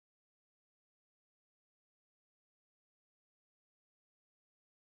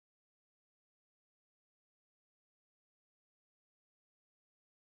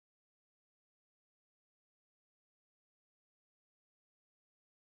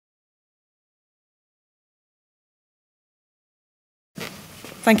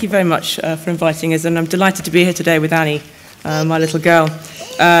Thank you very much for inviting us, and I'm delighted to be here today with Annie, my little girl,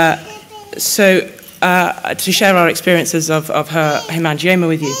 to share our experiences of her Haemangioma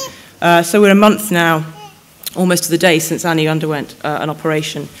with you. So we're a month now, almost to the day, since Annie underwent an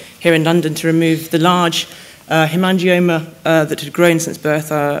operation here in London to remove the large Haemangioma that had grown since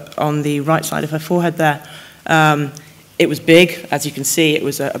birth on the right side of her forehead there. It was big, as you can see. It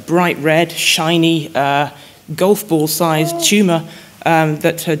was a bright red, shiny, golf ball-sized tumour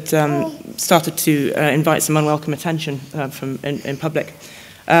that had started to invite some unwelcome attention in public.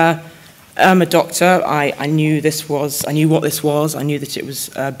 I'm a doctor. I knew what this was. I knew that it was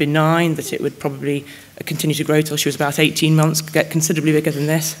benign, that it would probably continue to grow till she was about 18 months, get considerably bigger than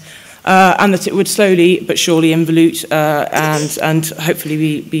this, and that it would slowly but surely involute and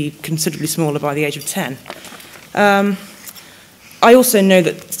hopefully be considerably smaller by the age of 10. I also know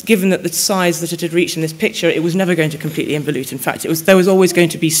that, given that the size that it had reached in this picture, it was never going to completely involute. In fact, there was always going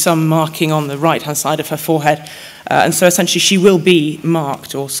to be some marking on the right-hand side of her forehead, and so essentially she will be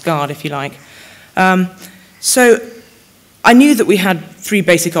marked or scarred, if you like. So I knew that we had three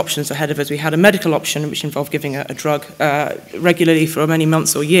basic options ahead of us. We had a medical option, which involved giving a drug regularly for many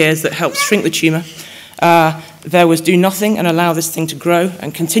months or years that helped shrink the tumour. There was do nothing and allow this thing to grow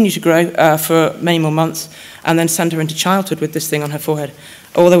and continue to grow for many more months, and then send her into childhood with this thing on her forehead.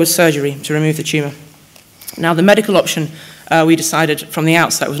 Or there was surgery to remove the tumour. Now, the medical option, we decided from the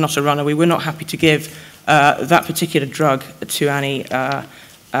outset, was not a runner. We were not happy to give that particular drug to Annie,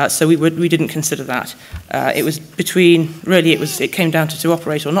 so we didn't consider that. It was between, really, it came down to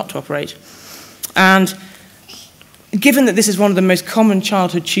operate or not to operate. And given that this is one of the most common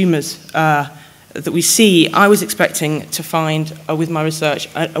childhood tumours that we see, I was expecting to find, with my research,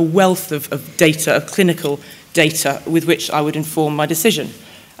 a wealth of data, of clinical data, with which I would inform my decision.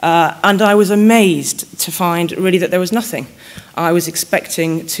 And I was amazed to find, really, that there was nothing. I was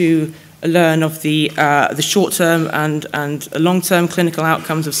expecting to learn of the short-term and long-term clinical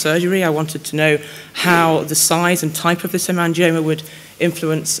outcomes of surgery. I wanted to know how the size and type of this hemangioma would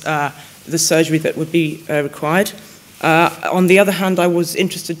influence the surgery that would be required. On the other hand, I was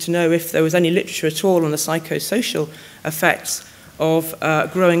interested to know if there was any literature at all on the psychosocial effects of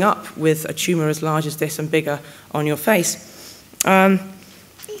growing up with a tumour as large as this and bigger on your face.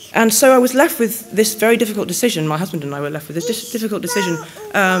 And so I was left with this very difficult decision. My husband and I were left with this difficult decision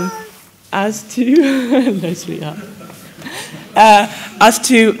as to... no, sweetheart.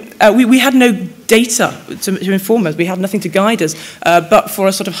 We had no data to inform us. We had nothing to guide us, but for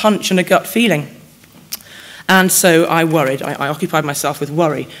a sort of hunch and a gut feeling. And so I worried. I occupied myself with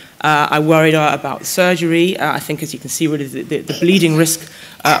worry. I worried about surgery. I think, as you can see, really the bleeding risk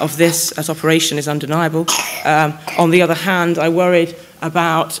of this as operation is undeniable. On the other hand, I worried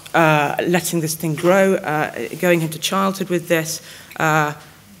about letting this thing grow, going into childhood with this.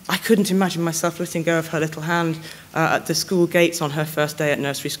 I couldn't imagine myself letting go of her little hand at the school gates on her first day at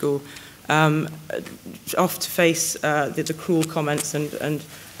nursery school, off to face the cruel comments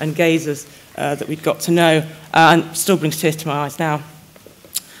and gazes that we'd got to know, and still brings tears to my eyes now.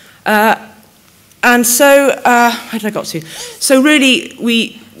 And so, how did I got to? So really,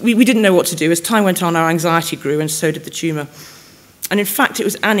 we didn't know what to do. As time went on, our anxiety grew, and so did the tumour. And in fact, it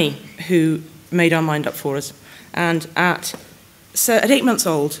was Annie who made our mind up for us. And at 8 months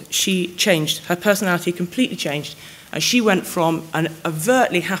old, she changed. Her personality completely changed. She went from an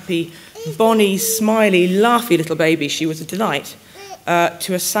overtly happy, bonny, smiley, laughy little baby, she was a delight,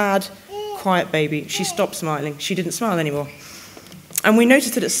 to a sad, quiet baby. She stopped smiling. She didn't smile anymore. And we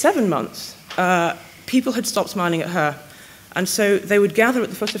noticed that at 7 months, people had stopped smiling at her. And so they would gather at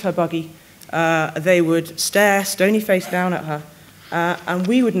the foot of her buggy. They would stare stony-faced down at her. And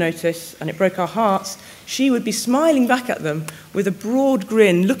we would notice, and it broke our hearts, she would be smiling back at them with a broad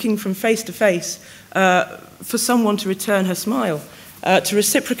grin, looking from face to face for someone to return her smile, to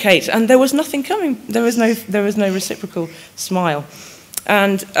reciprocate. And there was nothing coming. There was no reciprocal smile.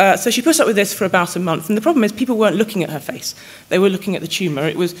 And so she put up with this for about a month. And the problem is people weren't looking at her face. They were looking at the tumour.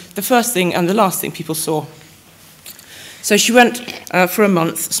 It was the first thing and the last thing people saw. So she went for a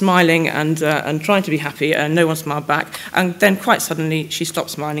month smiling and trying to be happy, and no one smiled back. And then quite suddenly she stopped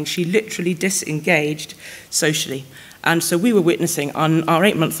smiling. She literally disengaged socially. And so we were witnessing our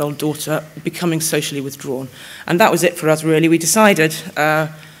 8-month-old daughter becoming socially withdrawn. And that was it for us, really. We decided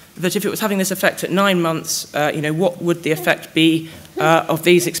that if it was having this effect at 9 months, what would the effect be of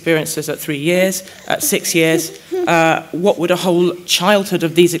these experiences at 3 years, at 6 years? What would a whole childhood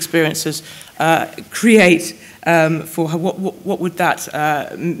of these experiences create for her? What would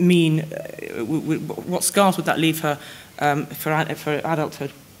that mean? What scars would that leave her for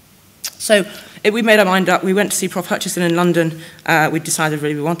adulthood? So we made our mind up. We went to see Prof. Hutchison in London. We decided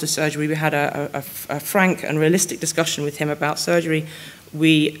really we wanted surgery. We had a frank and realistic discussion with him about surgery.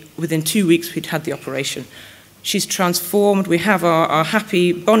 Within 2 weeks, we'd had the operation. She's transformed. We have our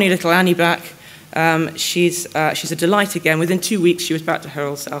happy, bonny little Annie back. She's a delight again. Within 2 weeks, she was back to her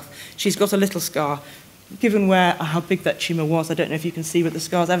old self. She's got a little scar. Given how big that tumour was, I don't know if you can see, but the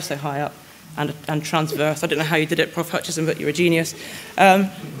scar's ever so high up and transverse. I don't know how you did it, Prof. Hutchison, but you're a genius.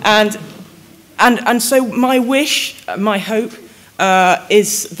 And so my wish, my hope,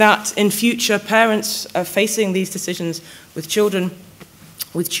 is that in future parents facing these decisions with children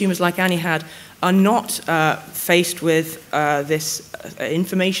with tumours like Annie had are not faced with this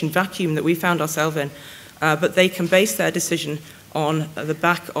information vacuum that we found ourselves in, but they can base their decision on the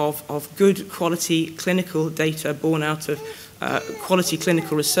back of good quality clinical data born out of quality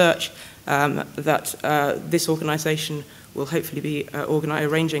clinical research that this organisation will hopefully be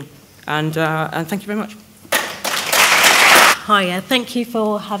arranging. And thank you very much. Hiya, thank you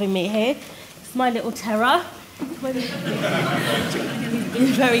for having me here. It's my little terror. He's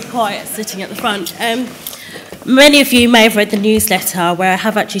been very quiet sitting at the front. Many of you may have read the newsletter where I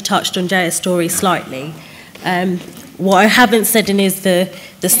have actually touched on Jaia's story slightly. What I haven't said in is the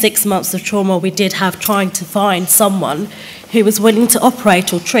 6 months of trauma we did have trying to find someone who was willing to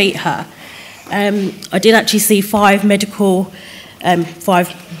operate or treat her. I did actually see 5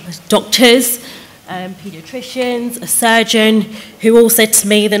 doctors, paediatricians, a surgeon, who all said to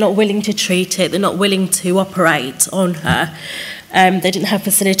me they're not willing to treat it, they're not willing to operate on her. They didn't have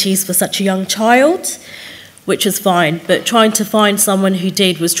facilities for such a young child, which was fine, but trying to find someone who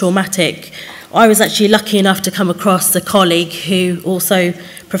did was traumatic. I was actually lucky enough to come across a colleague who also,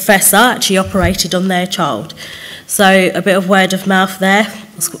 professor, actually operated on their child. So a bit of word of mouth there.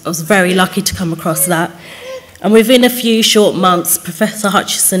 I was very lucky to come across that. And within a few short months, Professor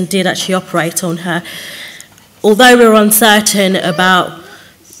Hutchison did actually operate on her. Although we were uncertain about,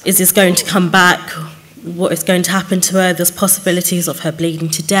 is this going to come back, what is going to happen to her, there's possibilities of her bleeding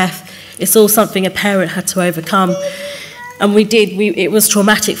to death. It's all something a parent had to overcome. And it was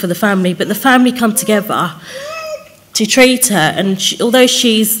traumatic for the family, but the family come together to treat her. And although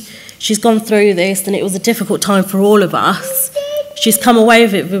she's gone through this, and it was a difficult time for all of us, she's come away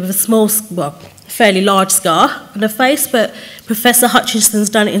with it with a small, well, fairly large scar on her face, but Professor Hutchinson's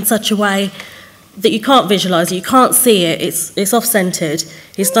done it in such a way that you can't visualise it, you can't see it, it's off-centred.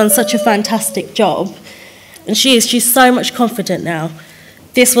 He's done such a fantastic job. And she's so much confident now.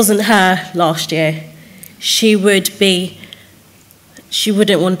 This wasn't her last year. She wouldn't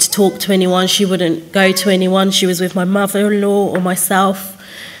want to talk to anyone, she wouldn't go to anyone. She was with my mother-in-law or myself.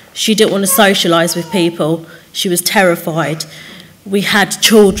 She didn't want to socialise with people. She was terrified. We had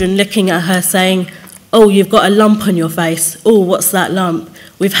children looking at her saying, oh, you've got a lump on your face. Oh, what's that lump?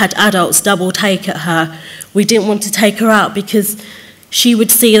 We've had adults double take at her. We didn't want to take her out because she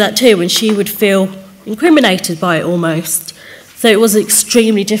would see that too and she would feel incriminated by it almost. So it was an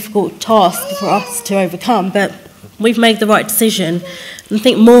extremely difficult task for us to overcome, but we've made the right decision. And I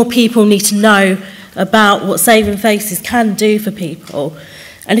think more people need to know about what Saving Faces can do for people.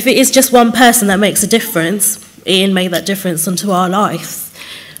 And if it is just one person that makes a difference, Ian made that difference onto our lives,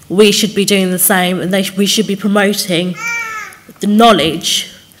 we should be doing the same, and we should be promoting the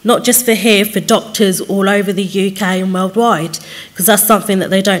knowledge, not just for here, for doctors all over the UK and worldwide, because that's something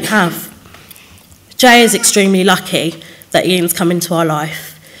that they don't have. Jaia is extremely lucky that Ian's come into our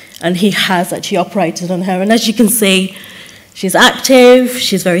life, and he has actually operated on her. And as you can see, she's active,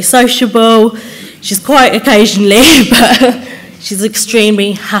 she's very sociable, she's quiet occasionally, but she's an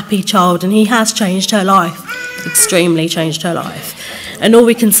extremely happy child, and he has changed her life, extremely changed her life. And all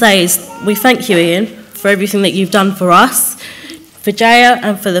we can say is we thank you, Ian, for everything that you've done for us, for Jaia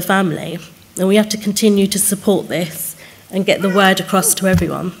and for the family. And we have to continue to support this and get the word across to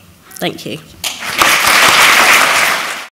everyone. Thank you.